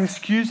who try to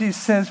excuse these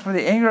sins, for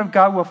the anger of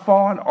God will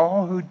fall on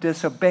all who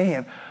disobey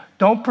him.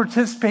 Don't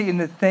participate in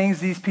the things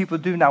these people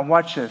do. Now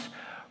watch this.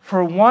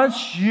 For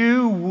once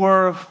you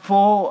were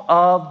full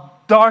of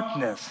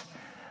darkness,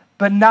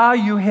 but now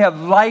you have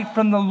light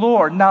from the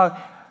Lord. Now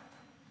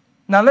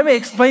let me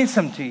explain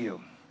something to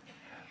you.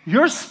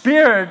 Your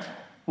spirit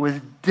was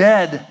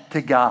dead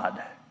to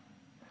God.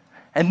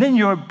 And then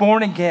you were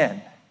born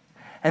again.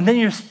 And then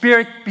your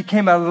spirit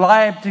became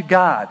alive to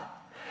God.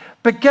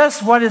 But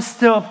guess what is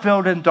still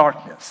filled in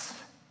darkness?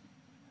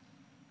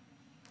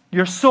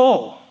 Your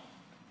soul,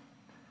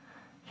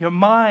 your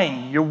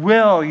mind, your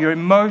will, your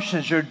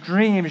emotions, your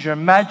dreams, your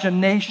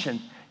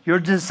imagination, your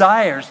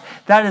desires.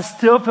 That is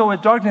still filled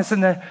with darkness.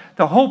 And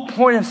the whole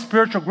point of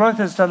spiritual growth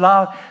is to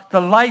allow the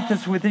light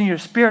that's within your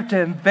spirit to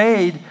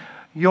invade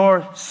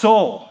your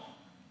soul.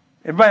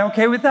 Everybody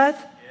okay with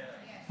that?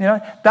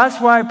 Yeah.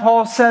 That's why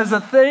Paul says the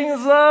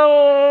things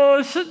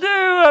I should do,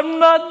 I'm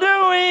not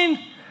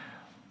doing.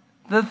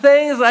 The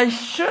things I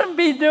shouldn't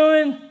be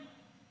doing,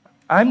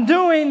 I'm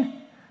doing.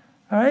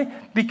 All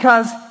right?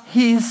 Because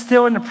he's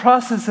still in the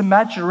process of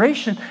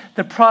maturation,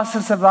 the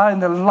process of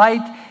allowing the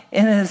light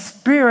in his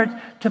spirit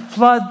to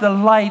flood the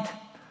light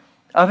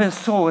of his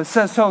soul. It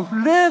says, so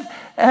live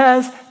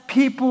as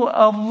people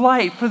of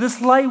light, for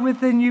this light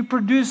within you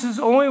produces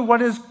only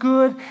what is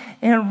good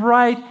and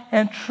right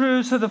and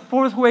true. So the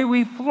fourth way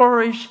we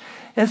flourish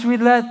is we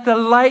let the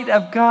light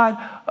of God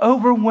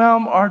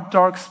overwhelm our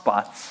dark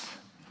spots.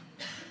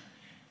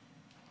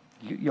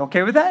 You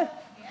okay with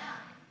that? Yeah.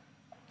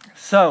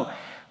 So,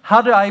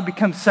 how do I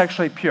become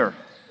sexually pure?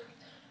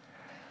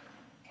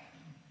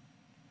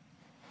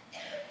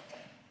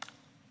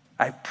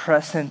 I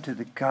press into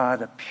the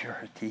God of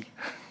purity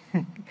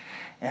and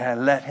I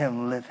let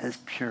him live his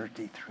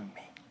purity through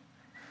me.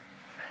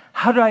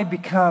 How do I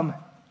become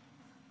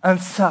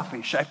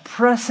unselfish? I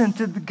press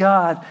into the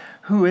God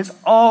who is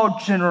all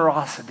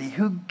generosity,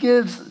 who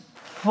gives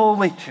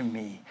fully to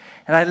me,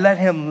 and I let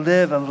him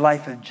live a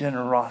life of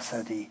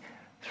generosity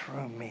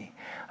through me.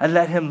 I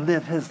let him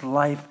live his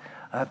life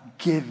of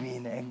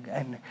giving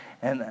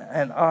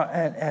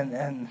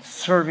and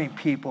serving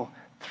people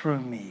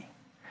through me.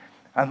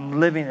 I'm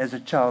living as a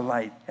child of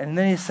light. And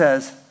then he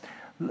says,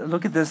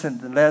 look at this in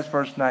the last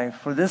verse 9.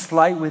 For this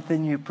light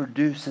within you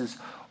produces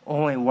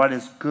only what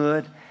is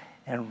good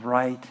and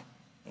right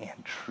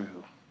and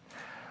true.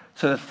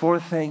 So the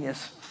fourth thing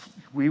is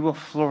we will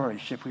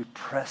flourish if we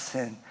press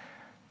in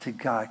to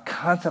God.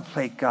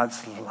 Contemplate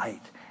God's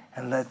light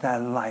and let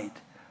that light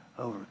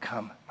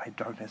overcome my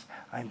darkness.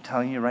 I'm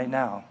telling you right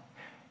now,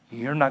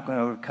 you're not going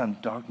to overcome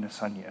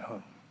darkness on your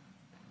own.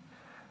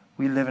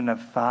 We live in a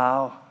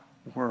foul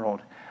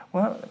world.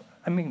 Well,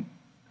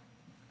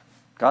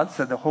 God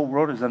said the whole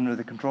world is under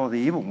the control of the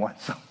evil one,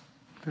 so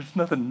there's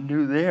nothing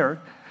new there,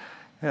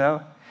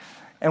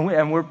 And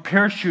we're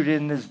parachuted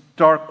in this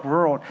dark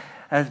world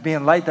as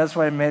being light. That's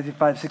why in Matthew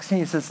 5:16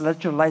 he says,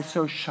 "Let your light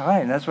so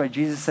shine." That's why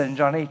Jesus said in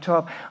John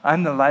 8:12,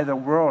 "I'm the light of the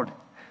world."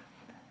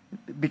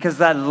 Because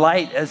that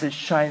light, as it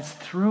shines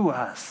through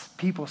us,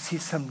 people see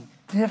something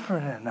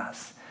different in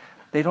us.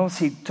 They don't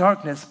see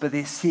darkness, but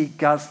they see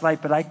God's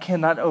light. But I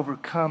cannot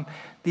overcome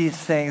these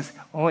things.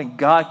 Only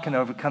God can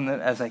overcome them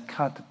as I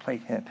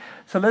contemplate him.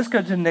 So let's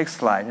go to the next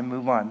slide and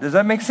move on. Does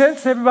that make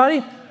sense, everybody?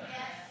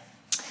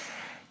 Yes.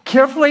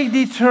 Carefully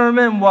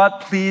determine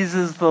what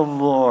pleases the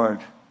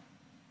Lord.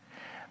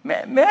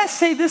 May I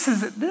say this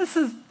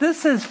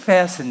is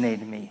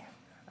fascinating me.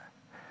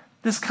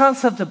 This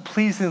concept of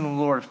pleasing the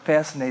Lord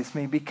fascinates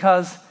me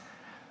because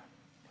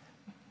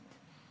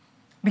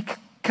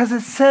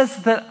it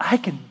says that I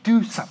can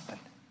do something.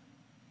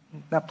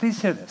 Now,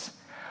 please hear this.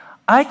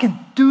 I can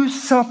do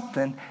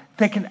something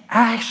that can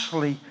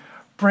actually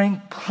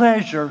bring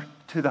pleasure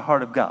to the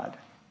heart of God.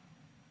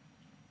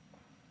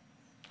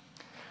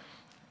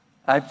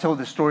 I've told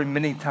this story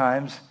many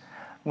times.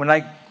 When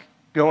I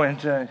go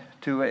into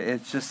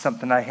it's just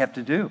something I have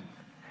to do.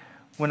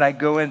 When I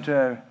go into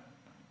a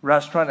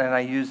restaurant and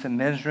I use the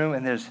men's room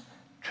and there's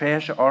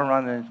trash all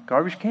around the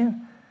garbage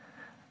can,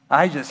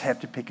 I just have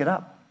to pick it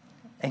up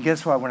And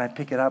guess what? When I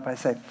pick it up, I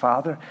say,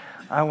 Father,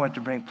 I want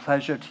to bring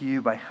pleasure to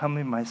you by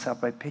humbling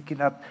myself, by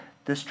picking up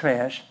this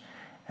trash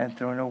and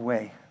throwing it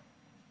away.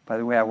 By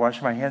the way, I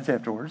wash my hands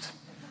afterwards.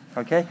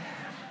 Okay?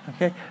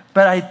 Okay?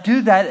 But I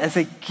do that as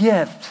a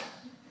gift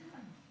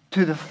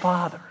to the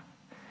Father.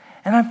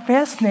 And I'm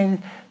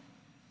fascinated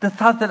the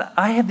thought that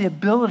I have the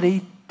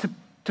ability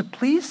to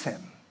please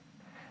him.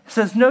 It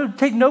says,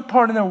 take no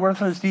part in the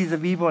worthless deeds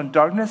of evil and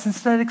darkness,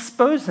 instead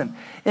expose them.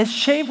 It's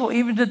shameful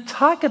even to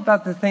talk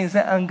about the things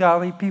that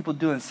ungodly people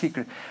do in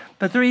secret.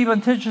 But their evil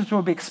intentions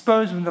will be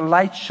exposed when the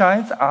light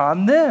shines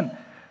on them.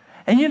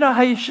 And you know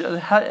how you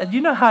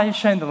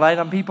shine the light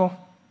on people?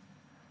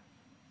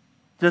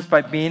 Just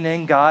by being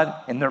in God,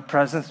 in their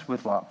presence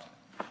with love.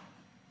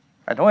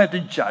 I don't have to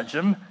judge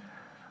them.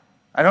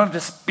 I don't have to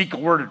speak a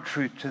word of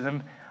truth to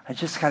them. I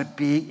just got to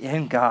be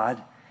in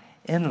God,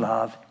 in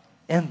love,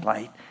 in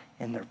light,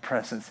 in their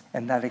presence.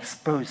 And that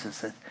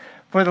exposes it.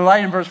 For the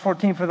light, in verse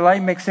 14, for the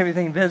light makes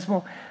everything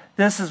visible.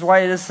 This is why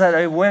it is said,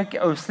 awake,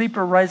 O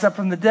sleeper, rise up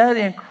from the dead,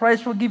 and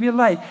Christ will give you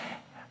light.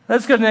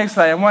 Let's go to the next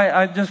slide.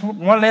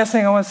 One last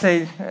thing I want to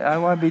say. I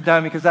want to be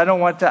done because I don't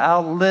want to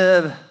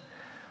outlive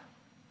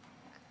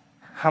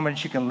how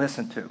much you can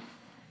listen to.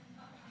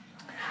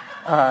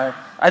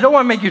 I don't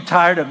want to make you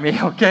tired of me,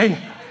 okay?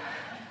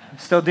 I'm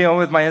still dealing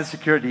with my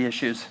insecurity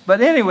issues.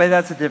 But anyway,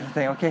 that's a different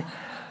thing, okay?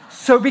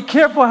 So be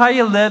careful how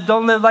you live.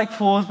 Don't live like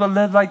fools, but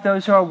live like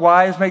those who are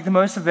wise. Make the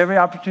most of every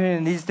opportunity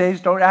in these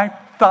days. Don't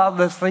act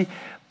thoughtlessly,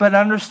 but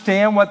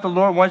understand what the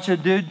Lord wants you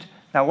to do.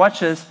 Now watch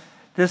this.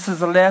 This is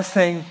the last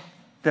thing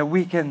that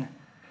we can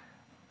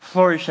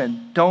flourish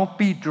in. Don't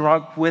be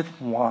drunk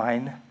with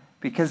wine,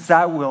 because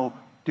that will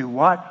do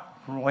what?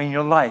 Ruin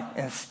your life.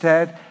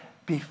 Instead,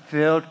 be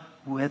filled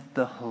with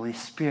the Holy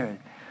Spirit.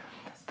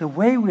 The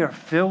way we are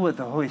filled with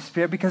the Holy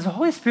Spirit, because the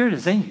Holy Spirit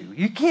is in you.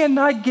 You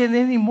cannot get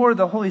any more of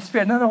the Holy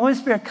Spirit. Now, the Holy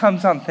Spirit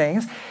comes on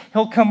things.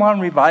 He'll come on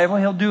revival.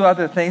 He'll do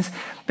other things.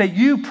 But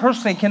you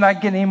personally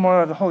cannot get any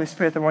more of the Holy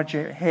Spirit than what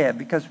you had,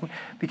 because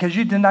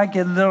you did not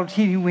get little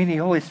teeny-weeny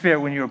Holy Spirit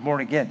when you were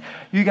born again.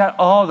 You got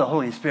all the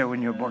Holy Spirit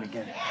when you were born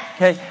again.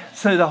 Okay?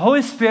 So the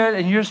Holy Spirit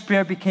and your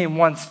spirit became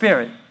one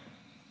spirit.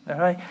 All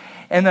right?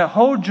 And the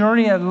whole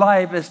journey in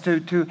life is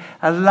to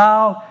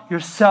allow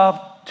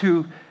yourself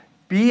to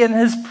be in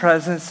his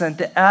presence and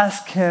to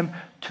ask him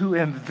to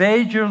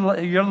invade your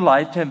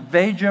life, to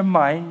invade your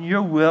mind,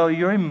 your will,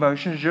 your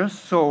emotions, your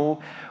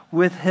soul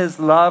with his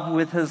love,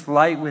 with his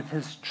light, with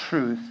his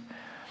truth.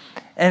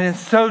 And in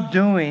so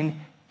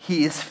doing,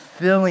 he is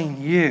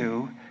filling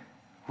you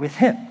with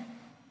him.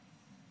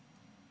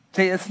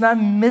 See, it's not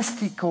a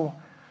mystical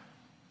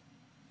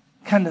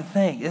kind of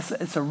thing.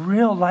 It's a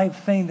real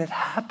life thing that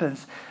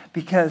happens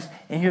because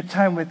in your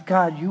time with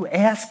God, you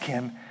ask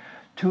him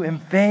to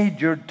invade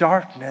your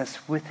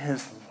darkness with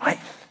his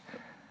life.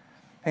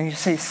 And you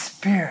say,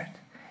 Spirit,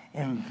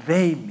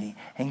 invade me.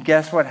 And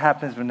guess what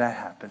happens when that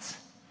happens?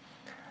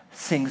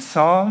 Sing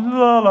songs,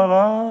 la la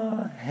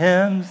la,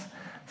 hymns,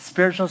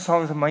 spiritual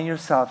songs among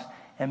yourselves,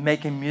 and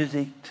making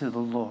music to the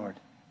Lord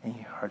in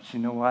your hearts.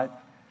 You know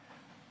what?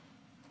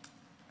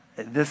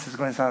 This is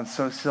going to sound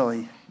so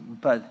silly,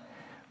 but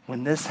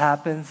when this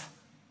happens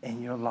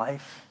in your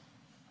life,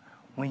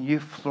 when you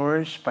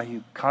flourish by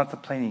you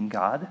contemplating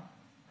God,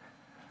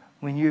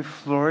 when you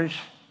flourish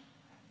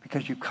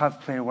because you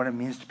contemplate what it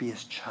means to be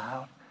his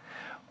child,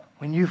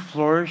 when you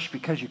flourish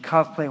because you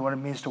contemplate what it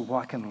means to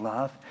walk in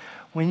love,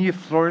 when you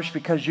flourish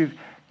because you've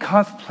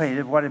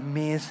contemplated what it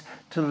means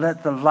to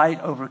let the light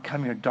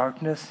overcome your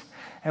darkness,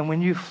 and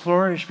when you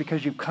flourish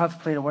because you've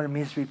contemplated what it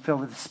means to be filled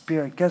with the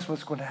Spirit, guess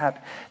what's going to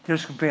happen?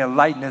 There's going to be a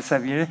lightness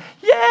of you.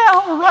 Yeah,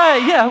 all right,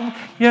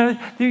 yeah. You know,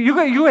 you're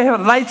going to have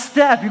a light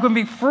step. You're going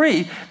to be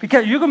free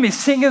because you're going to be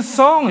singing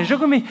songs. There's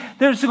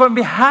going to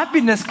be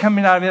happiness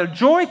coming out of it,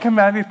 joy coming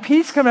out of it,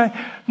 peace coming out of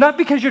it. Not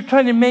because you're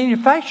trying to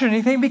manufacture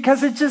anything,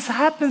 because it just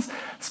happens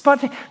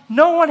spontaneously.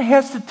 No one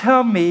has to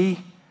tell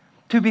me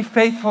to be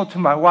faithful to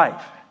my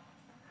wife.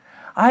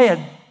 I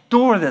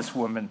adore this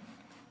woman.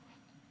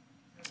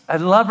 I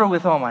love her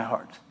with all my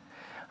heart.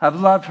 I've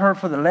loved her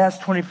for the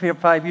last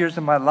 25 years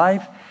of my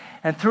life.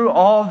 And through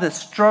all the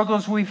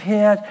struggles we've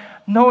had,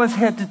 no one's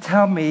had to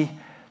tell me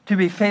to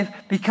be faithful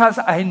because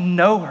I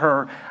know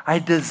her. I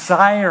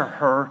desire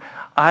her.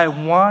 I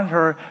want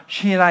her.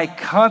 She and I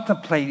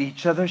contemplate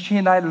each other. She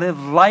and I live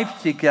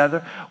life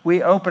together.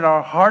 We open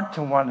our heart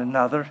to one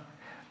another.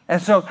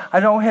 And so I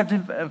don't have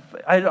to,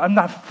 I'm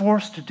not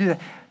forced to do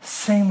that.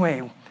 Same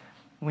way,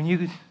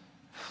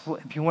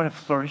 if you want to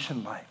flourish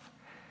in life,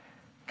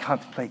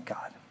 contemplate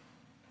God.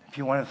 If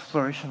you want to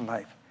flourish in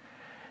life,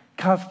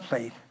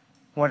 contemplate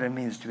what it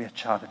means to be a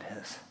child of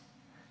his.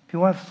 If you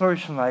want to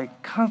flourish in life,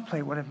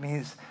 contemplate what it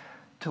means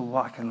to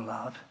walk in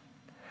love.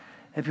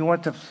 If you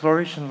want to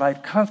flourish in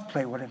life,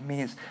 contemplate what it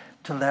means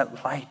to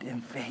let light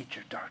invade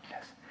your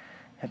darkness.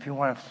 If you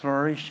want to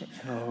flourish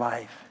in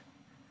life,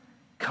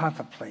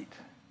 contemplate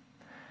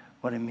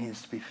what it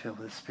means to be filled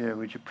with the Spirit.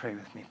 Would you pray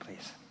with me,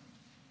 please?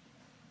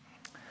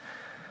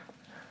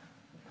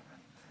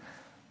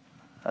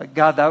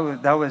 God,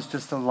 that was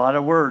just a lot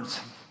of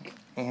words.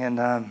 And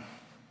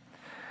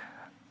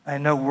I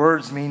know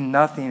words mean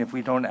nothing if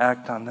we don't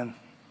act on them.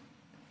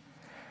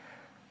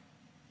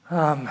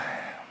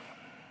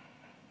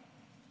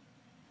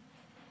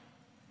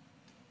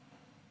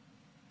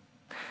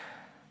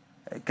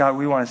 God,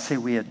 we want to say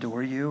we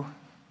adore you.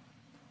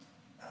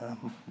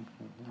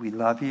 We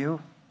love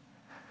you.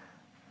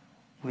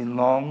 We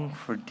long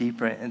for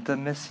deeper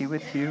intimacy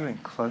with you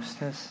and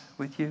closeness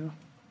with you.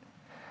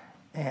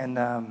 And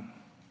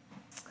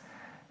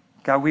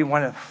God, we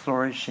want to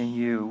flourish in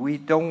you. We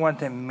don't want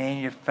to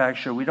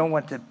manufacture. We don't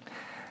want to.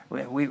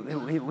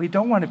 We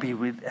don't want to be.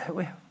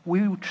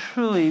 We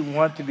truly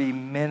want to be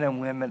men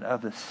and women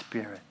of the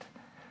Spirit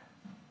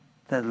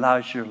that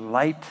allows your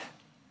light,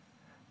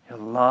 your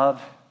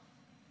love,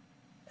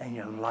 and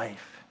your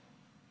life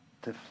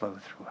to flow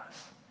through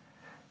us.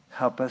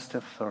 Help us to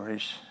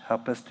flourish.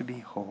 Help us to be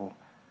whole.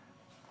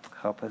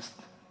 Help us,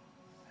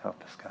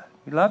 God.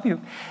 We love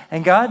you.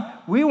 And God,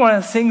 we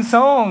want to sing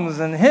songs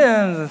and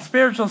hymns and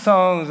spiritual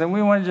songs, and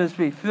we want to just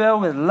be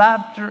filled with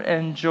laughter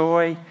and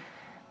joy.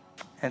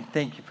 And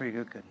thank you for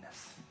your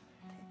goodness.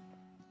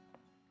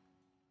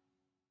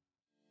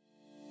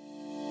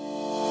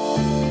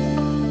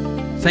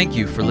 Thank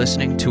you for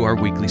listening to our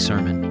weekly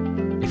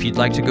sermon. If you'd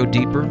like to go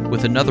deeper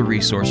with another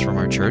resource from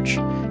our church,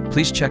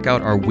 please check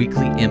out our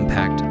weekly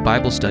Impact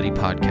Bible Study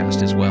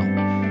podcast as well.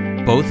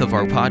 Both of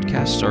our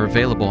podcasts are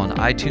available on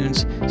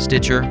iTunes,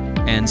 Stitcher,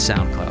 and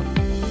SoundCloud.